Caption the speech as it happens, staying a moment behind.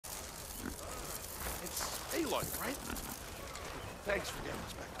like, right? Thanks for getting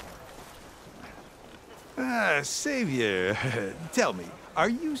us back. Savior, tell me, are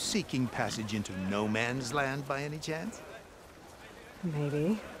you seeking passage into no man's land by any chance?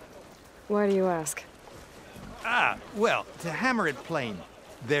 Maybe. Why do you ask? Well, to hammer it plain,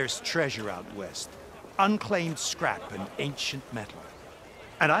 there's treasure out west. Unclaimed scrap and ancient metal.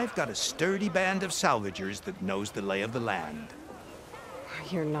 And I've got a sturdy band of salvagers that knows the lay of the land.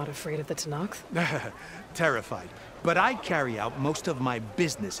 You're not afraid of the Tenakth? Terrified. But I carry out most of my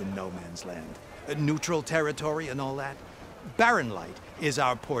business in no man's land. Neutral territory and all that. Barren Light is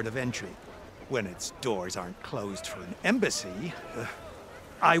our port of entry. When its doors aren't closed for an embassy.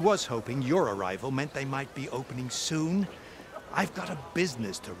 I was hoping your arrival meant they might be opening soon. I've got a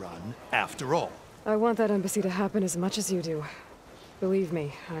business to run, after all. I want that embassy to happen as much as you do. Believe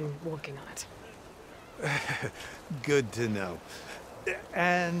me, I'm working on it. Good to know.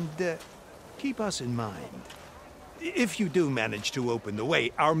 And keep us in mind. If you do manage to open the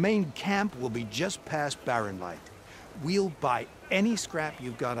way, our main camp will be just past Barren Light. We'll buy any scrap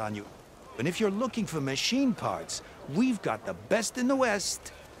you've got on you. And if you're looking for machine parts, we've got the best in the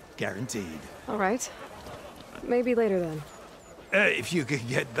West. Guaranteed. All right. Maybe later then. If you could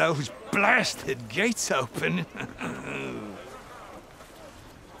get those blasted gates open.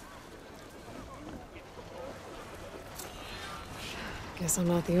 Guess I'm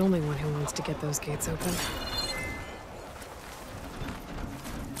not the only one who wants to get those gates open.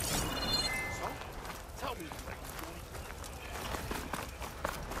 Tell me.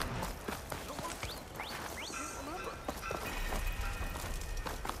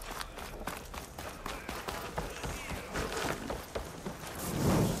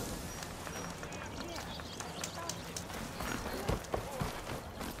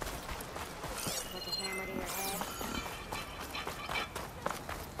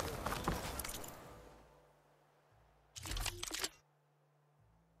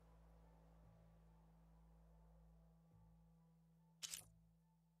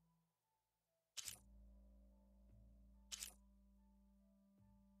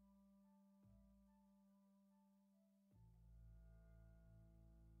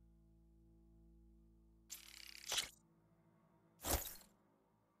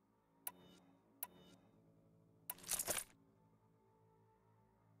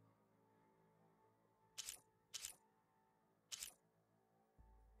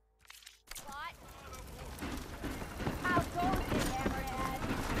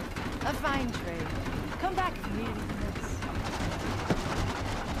 A fine trade. Come back if you need anything else.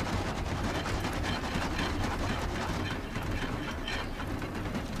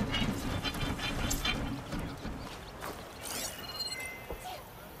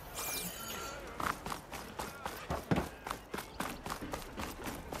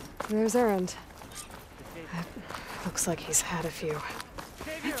 There's Errand. Looks like he's had a few.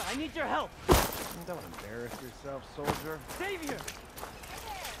 Savior, I need your help! Don't embarrass yourself, soldier. Savior!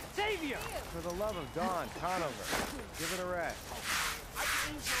 Savior! For the love of Dawn, Conover, give it a rest. I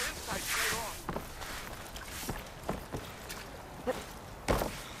can use your insight straight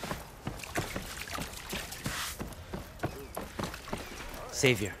on.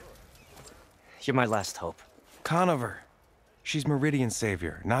 Savior, you're my last hope. Conover. She's Meridian's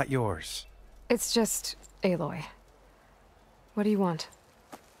savior, not yours. It's just Aloy. What do you want?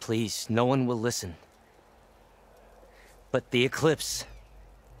 Please, no one will listen. But the Eclipse...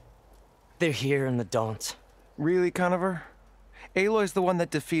 they're here in the Daunt. Really, Conover? Aloy's the one that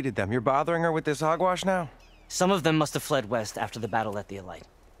defeated them. You're bothering her with this hogwash now? Some of them must have fled west after the battle at the Elite.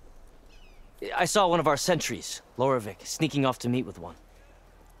 I saw one of our sentries, Lorevic, sneaking off to meet with one.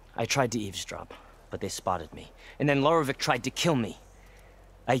 I tried to eavesdrop, but they spotted me. And then Lorevic tried to kill me.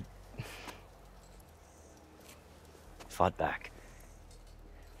 I... fought back.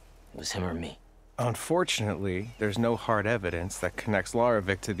 It was him or me. Unfortunately, there's no hard evidence that connects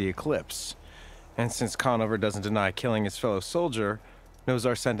Lorevic to the Eclipse. And since Conover doesn't deny killing his fellow soldier,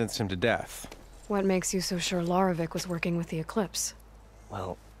 Nozar sentenced him to death. What makes you so sure Lorevic was working with the Eclipse?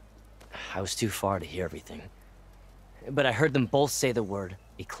 Well, I was too far to hear everything. But I heard them both say the word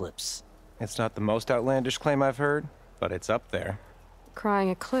Eclipse. It's not the most outlandish claim I've heard, but it's up there. Crying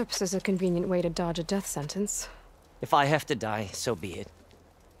Eclipse is a convenient way to dodge a death sentence. If I have to die, so be it.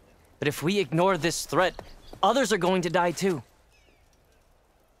 But if we ignore this threat, others are going to die too.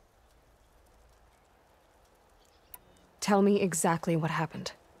 Tell me exactly what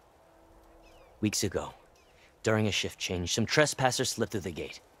happened. Weeks ago, during a shift change, some trespassers slipped through the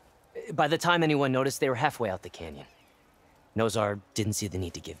gate. By the time anyone noticed, they were halfway out the canyon. Nozar didn't see the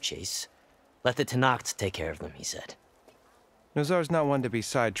need to give chase. Let the Tenakth take care of them, he said. Nozar's not one to be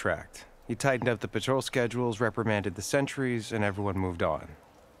sidetracked. He tightened up the patrol schedules, reprimanded the sentries, and everyone moved on.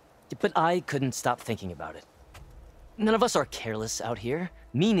 But I couldn't stop thinking about it. None of us are careless out here,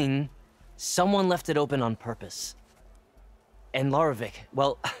 meaning someone left it open on purpose. And Larovic,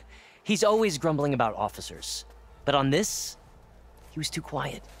 well, he's always grumbling about officers. But on this, he was too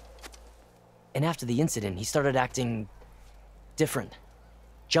quiet. And after the incident, he started acting different,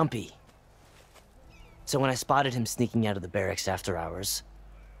 jumpy. So when I spotted him sneaking out of the barracks after hours,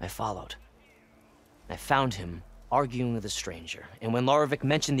 I followed. I found him arguing with a stranger, and when Larovic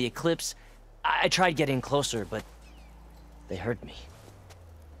mentioned the Eclipse, I tried getting closer, but they heard me.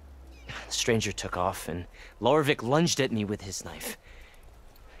 The stranger took off, and Larovic lunged at me with his knife.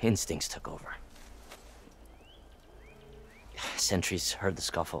 Instincts took over. Sentries heard the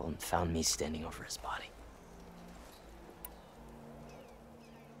scuffle and found me standing over his body.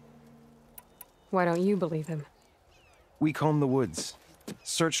 Why don't you believe him? We combed the woods.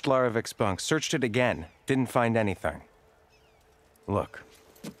 Searched Larovic's bunk, searched it again, didn't find anything. Look,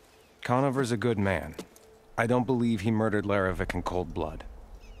 Conover's a good man. I don't believe he murdered Larovic in cold blood.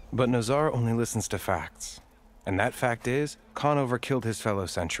 But Nazar only listens to facts. And that fact is, Conover killed his fellow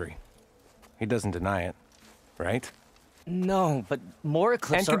sentry. He doesn't deny it, right? No, but more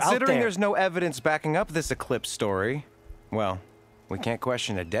Eclipse are out there. And considering there's no evidence backing up this Eclipse story, well, we can't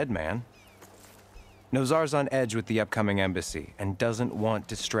question a dead man. Nozar's on edge with the upcoming embassy and doesn't want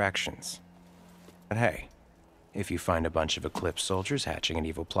distractions. But hey, if you find a bunch of Eclipse soldiers hatching an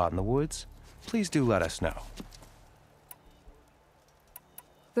evil plot in the woods, please do let us know.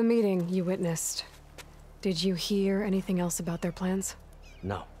 The meeting you witnessed. Did you hear anything else about their plans?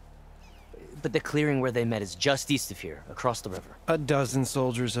 No. But the clearing where they met is just east of here, across the river. A dozen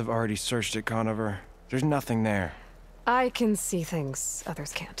soldiers have already searched it, Conover. There's nothing there. I can see things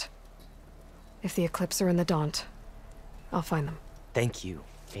others can't. If the Eclipse are in the Daunt, I'll find them. Thank you,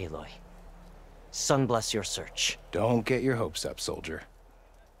 Aloy. Sun bless your search. Don't get your hopes up, soldier.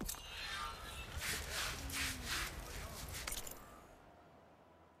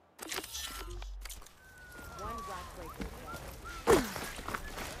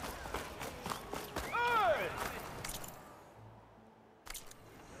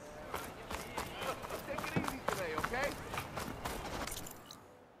 Take it easy today, okay?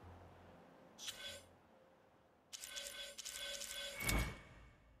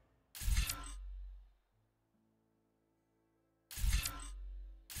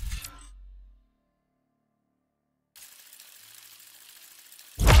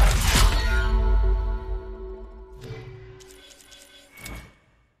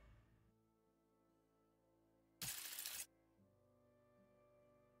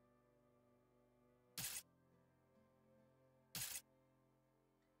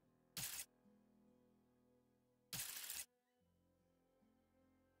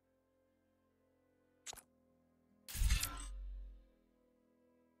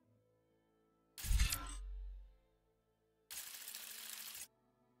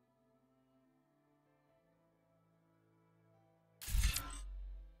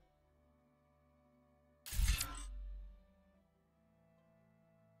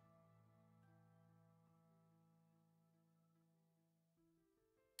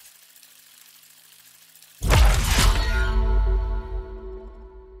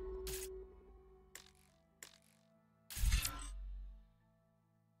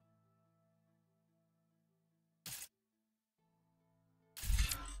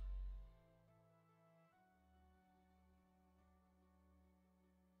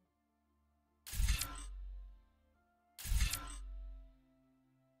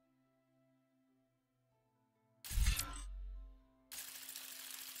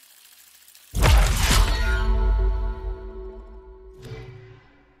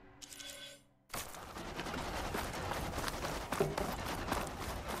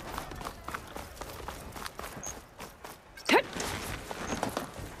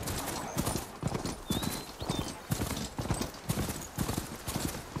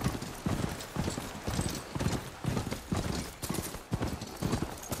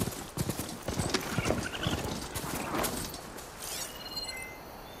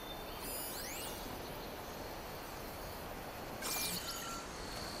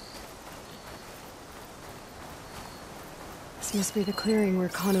 This must be the clearing where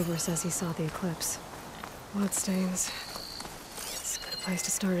Conover says he saw the Eclipse. Bloodstains. As good a place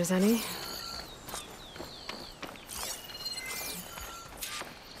to start as any.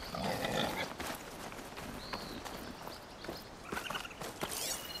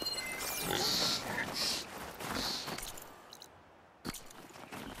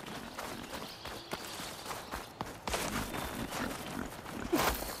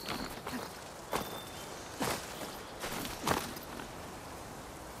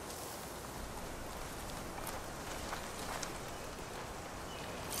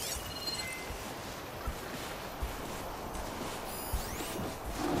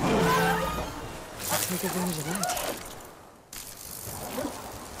 take advantage of that.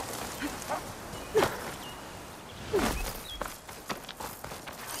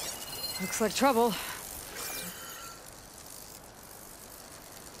 Looks like trouble.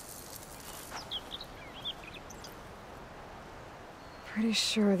 Pretty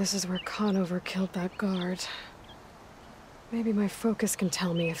sure this is where Conover killed that guard. Maybe my focus can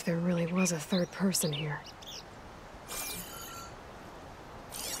tell me if there really was a third person here.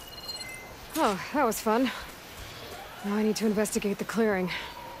 Oh, that was fun. Now I need to investigate the clearing.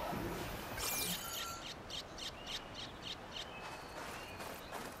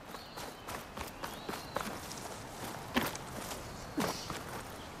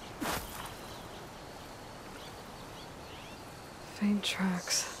 Faint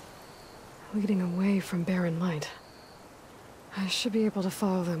tracks, leading away from barren light. I should be able to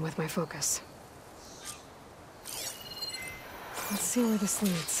follow them with my focus. Let's see where this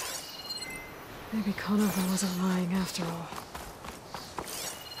leads. Maybe Conover wasn't lying after all.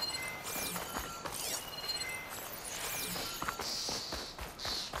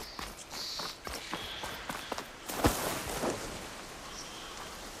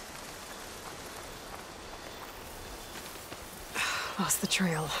 Lost the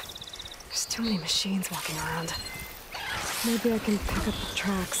trail. There's too many machines walking around. Maybe I can pick up the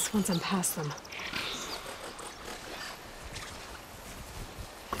tracks once I'm past them.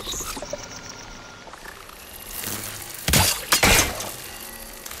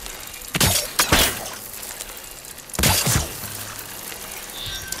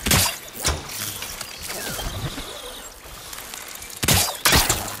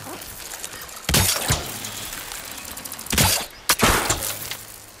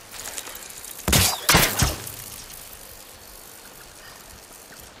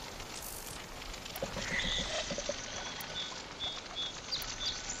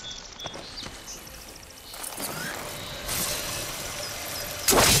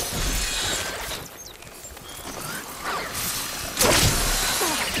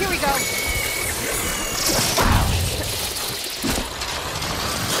 Here we go.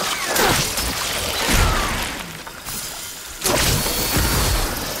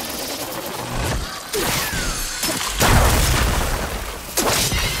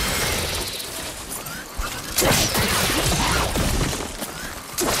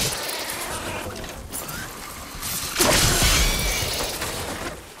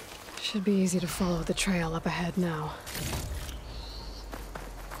 Should be easy to follow the trail up ahead now.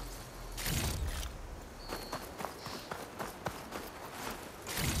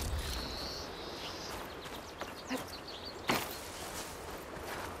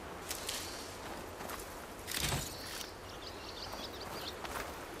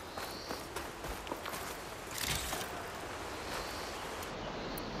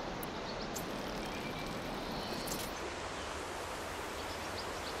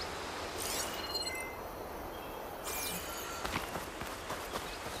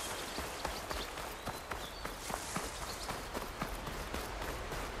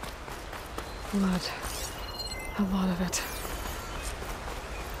 Blood. A lot of it.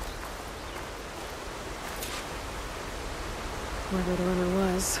 Whoever the runner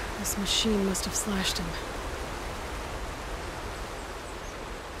was, this machine must have slashed him.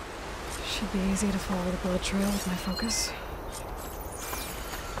 Should be easy to follow the blood trail with my focus.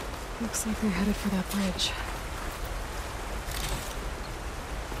 Looks like they're headed for that bridge.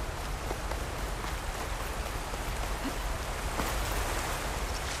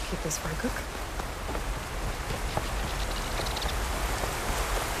 Keep this for a cook.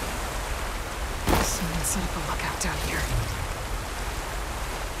 Someone set up a lookout down here.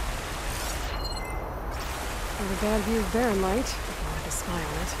 With a bad view of barren light, if I wanted to spy on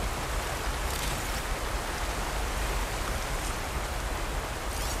it.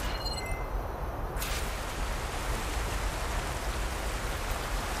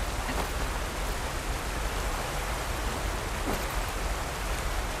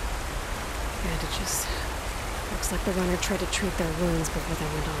 Bandages. Looks like the runner tried to treat their wounds before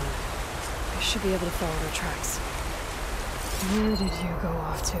they went on. I should be able to follow their tracks. Where did you go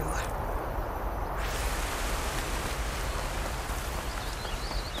off to?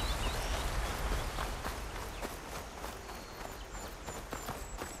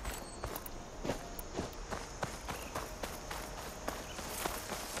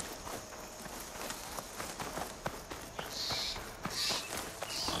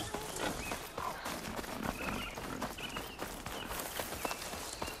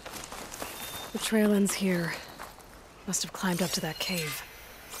 The trail ends here. Must have climbed up to that cave.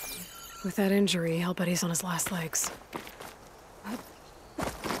 With that injury, I'll bet he's on his last legs.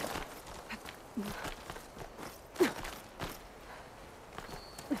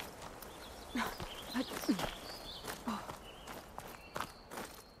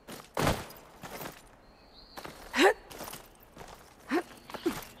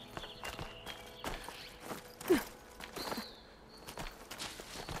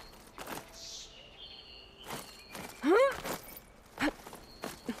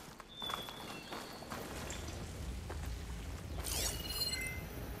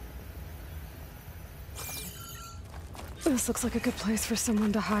 This looks like a good place for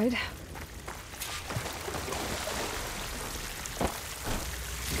someone to hide.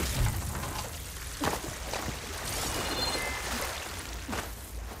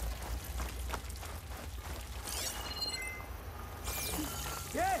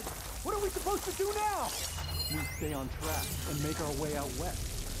 Dad, what are we supposed to do now? We stay on track and make our way out west.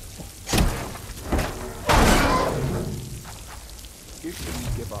 If we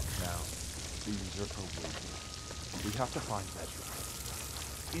give up now, the usurper will win. We have to find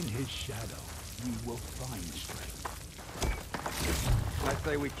Ezra. In his shadow, we will find strength. I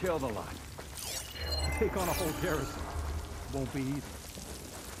say we kill the lot. Take on a whole garrison. Won't be easy.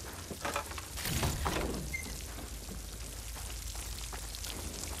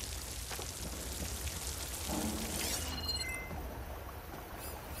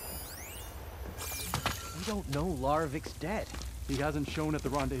 We don't know Larovik's dead. He hasn't shown at the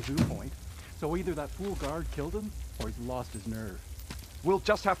rendezvous point, so either that fool guard killed him, or he's lost his nerve. We'll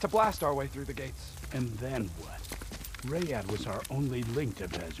just have to blast our way through the gates. And then what? Rayad was our only link to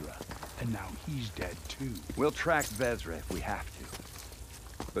Vezra, and now he's dead too. We'll track Vezra if we have to.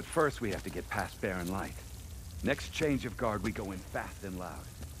 But first we have to get past Barren Light. Next change of guard, we go in fast and loud.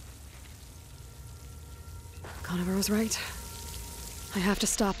 Conover was right. I have to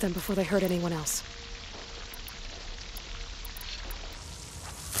stop them before they hurt anyone else.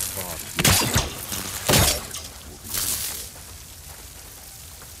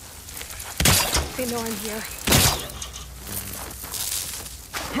 They know I'm here.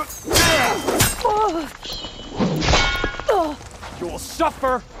 You'll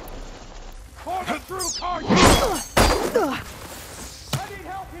suffer! Corner through, Card! I need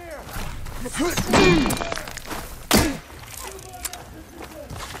help here!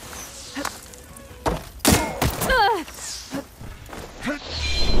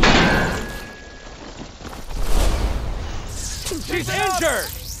 She's injured!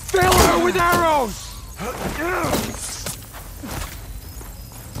 Fill her with arrows!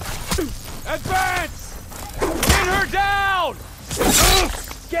 Advance! Pin her down!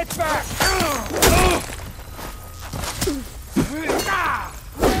 Get back! Bring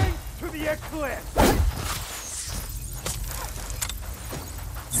to the Eclipse!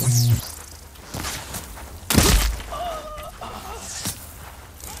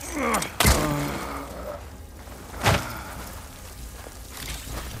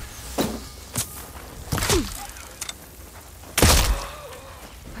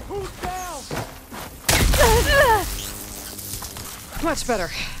 Much better.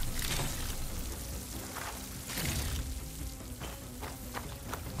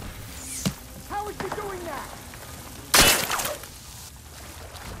 How is she doing that?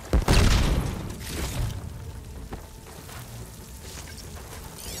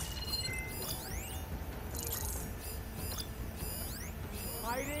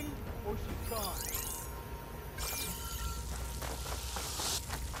 Hiding, or she's gone?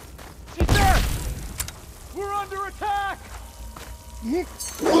 She's there! We're under attack!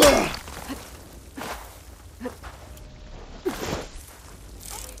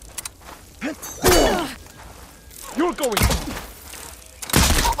 You're going.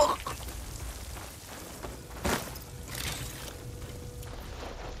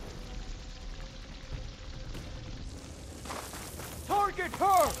 Target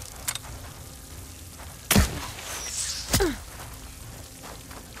her.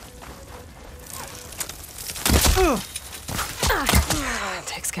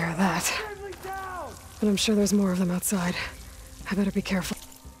 Takes care of that. But I'm sure there's more of them outside. I better be careful.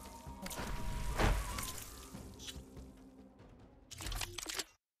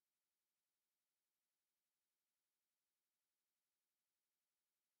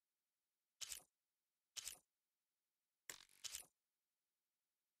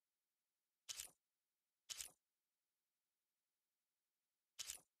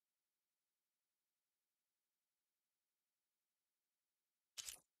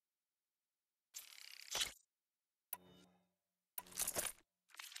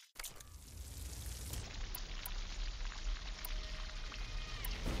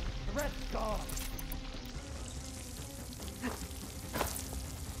 Threat's gone.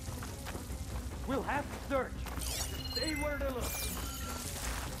 We'll have to search. Just stay where to look.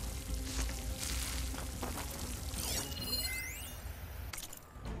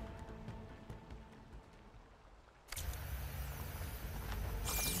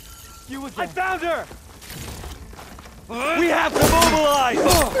 You again. I found her! We have to mobilize!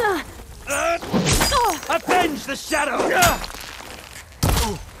 Avenge the shadow!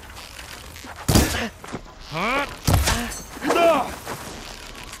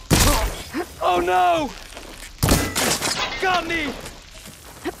 Oh no! got me!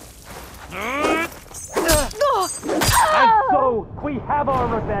 And so, we have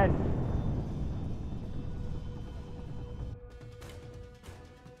our revenge!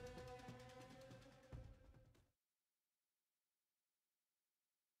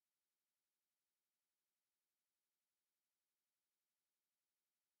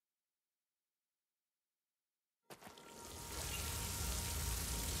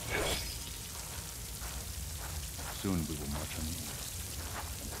 Soon we will march on the east.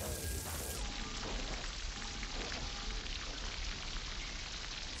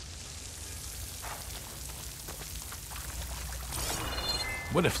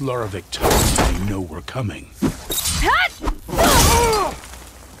 What if Loravik told me they know we're coming? I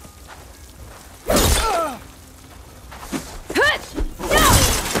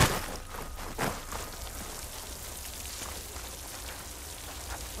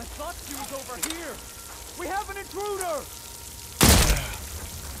thought she was over here! We have an intruder!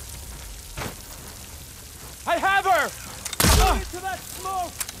 I have her! Go into that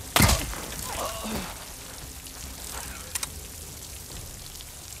smoke!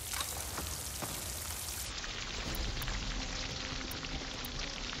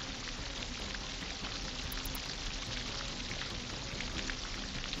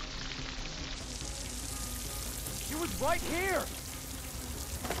 She was right here!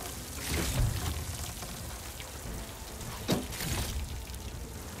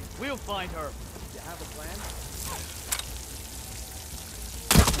 We'll find her. You have a plan?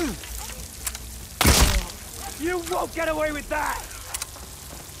 You won't get away with that!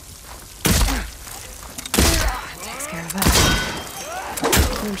 Takes care of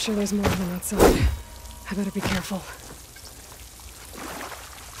that. I'm sure there's more of them outside. I better be careful.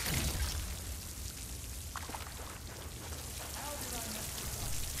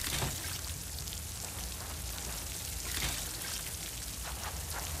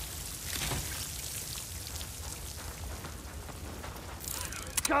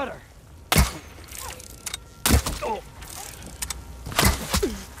 Got her! Oh.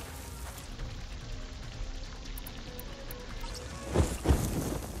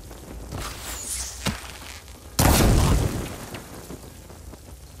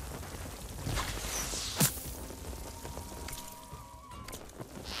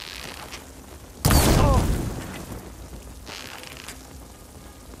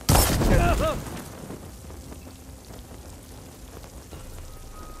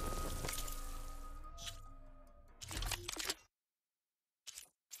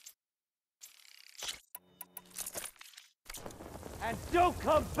 And don't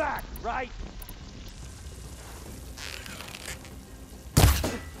come back, right?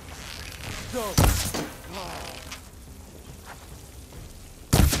 So.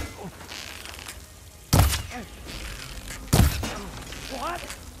 What?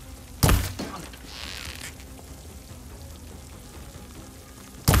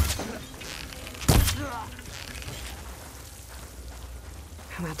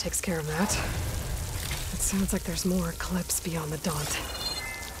 And that takes care of that. It sounds like there's more Eclipse beyond the Daunt.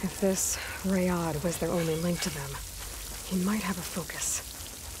 If this Rayad was their only link to them, he might have a focus.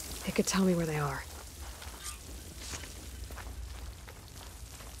 He could tell me where they are.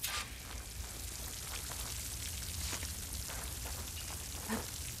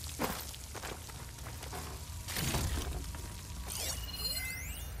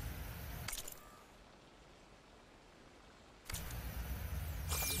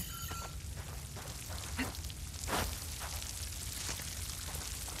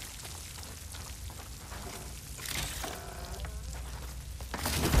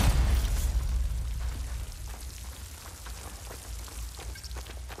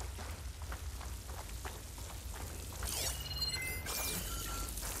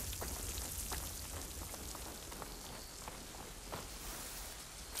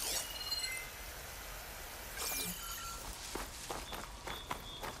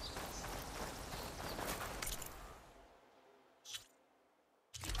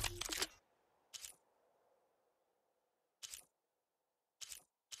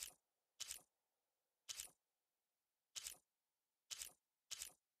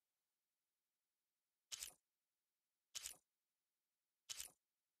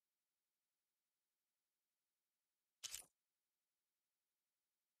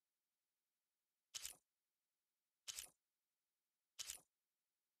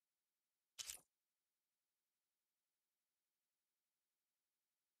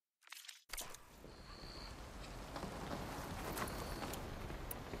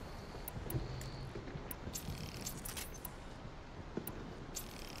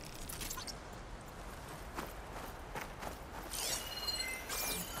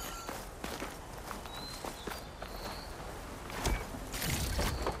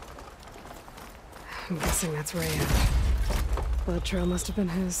 I'm guessing that's Rayad. Blood trail must have been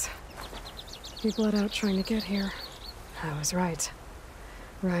his. He bled out trying to get here. I was right.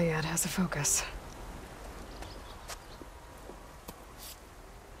 Rayad has a focus.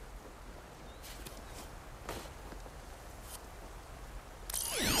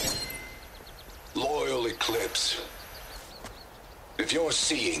 Loyal Eclipse. If you're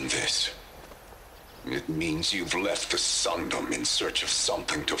seeing this, it means you've left the Sundom in search of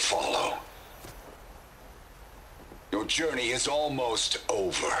something to follow. Your journey is almost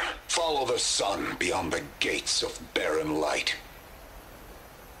over. Follow the sun beyond the gates of barren light,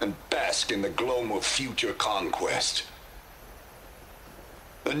 and bask in the glow of future conquest.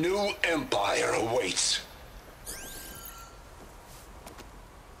 A new empire awaits.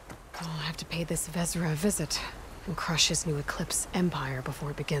 I'll have to pay this Vezra a visit and crush his new Eclipse empire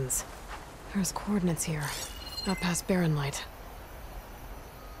before it begins. There's coordinates here, up past barren light.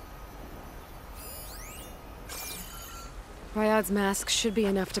 Ryad's mask should be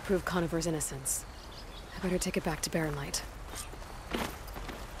enough to prove Conover's innocence. I better take it back to barren light.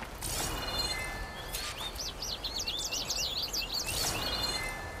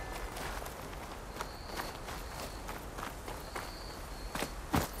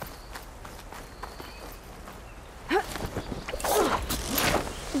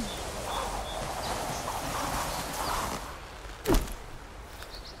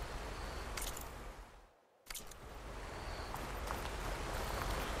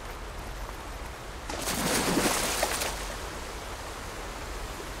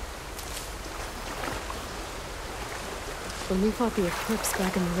 When we fought the Eclipse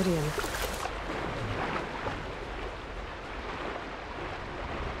back in Meridian,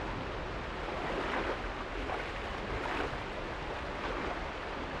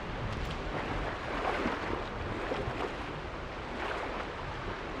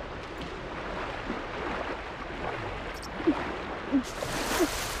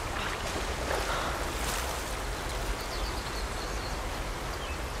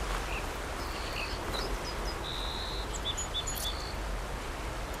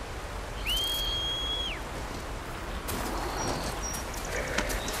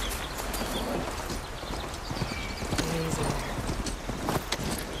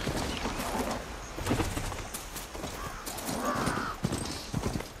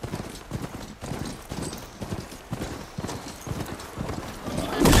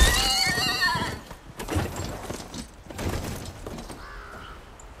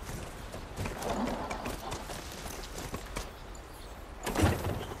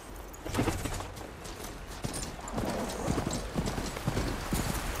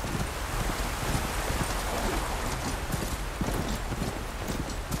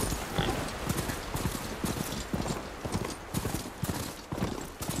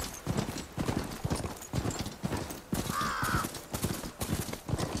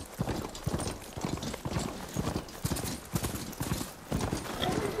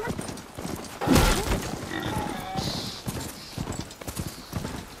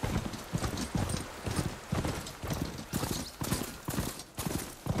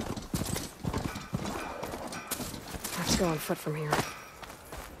 go on foot from here.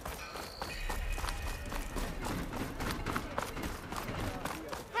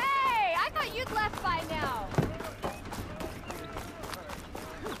 Hey! I thought you'd left by now!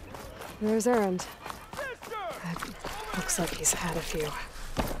 There's Errand. It looks like he's had a few.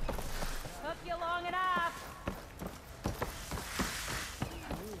 Took you long enough!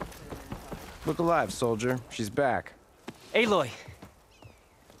 Look alive, soldier. She's back. Aloy!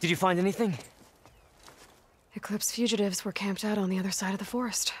 Did you find anything? Eclipse fugitives were camped out on the other side of the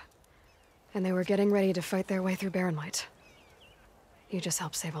forest. And they were getting ready to fight their way through barren light. You just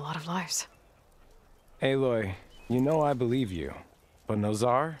helped save a lot of lives. Aloy, you know I believe you. But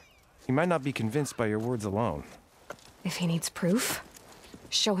Nozar? He might not be convinced by your words alone. If he needs proof,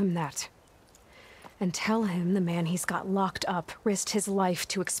 show him that. And tell him the man he's got locked up risked his life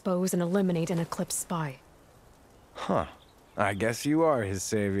to expose and eliminate an Eclipse spy. Huh. I guess you are his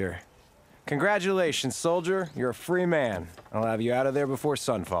savior. Congratulations, soldier. You're a free man. I'll have you out of there before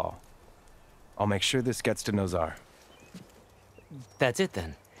sunfall. I'll make sure this gets to Nozar. That's it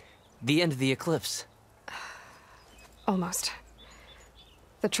then. The end of the Eclipse. Almost.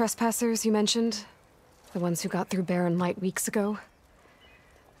 The trespassers you mentioned, the ones who got through barren light weeks ago,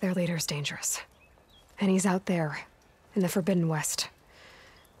 their leader's dangerous. And he's out there, in the Forbidden West,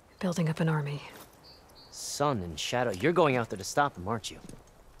 building up an army. Sun and Shadow, you're going out there to stop him, aren't you?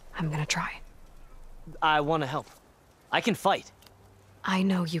 I'm gonna try. I want to help. I can fight. I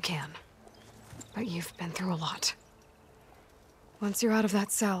know you can. But you've been through a lot. Once you're out of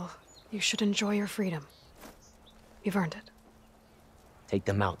that cell, You should enjoy your freedom. You've earned it. Take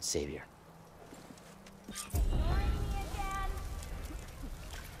them out, Savior.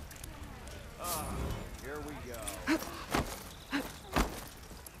 Here we go.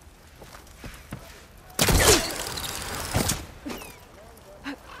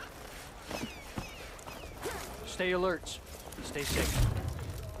 Stay alert. Stay safe.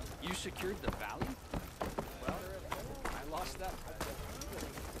 You secured the valley? Well, I lost that.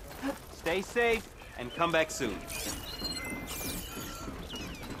 Stay safe and come back soon.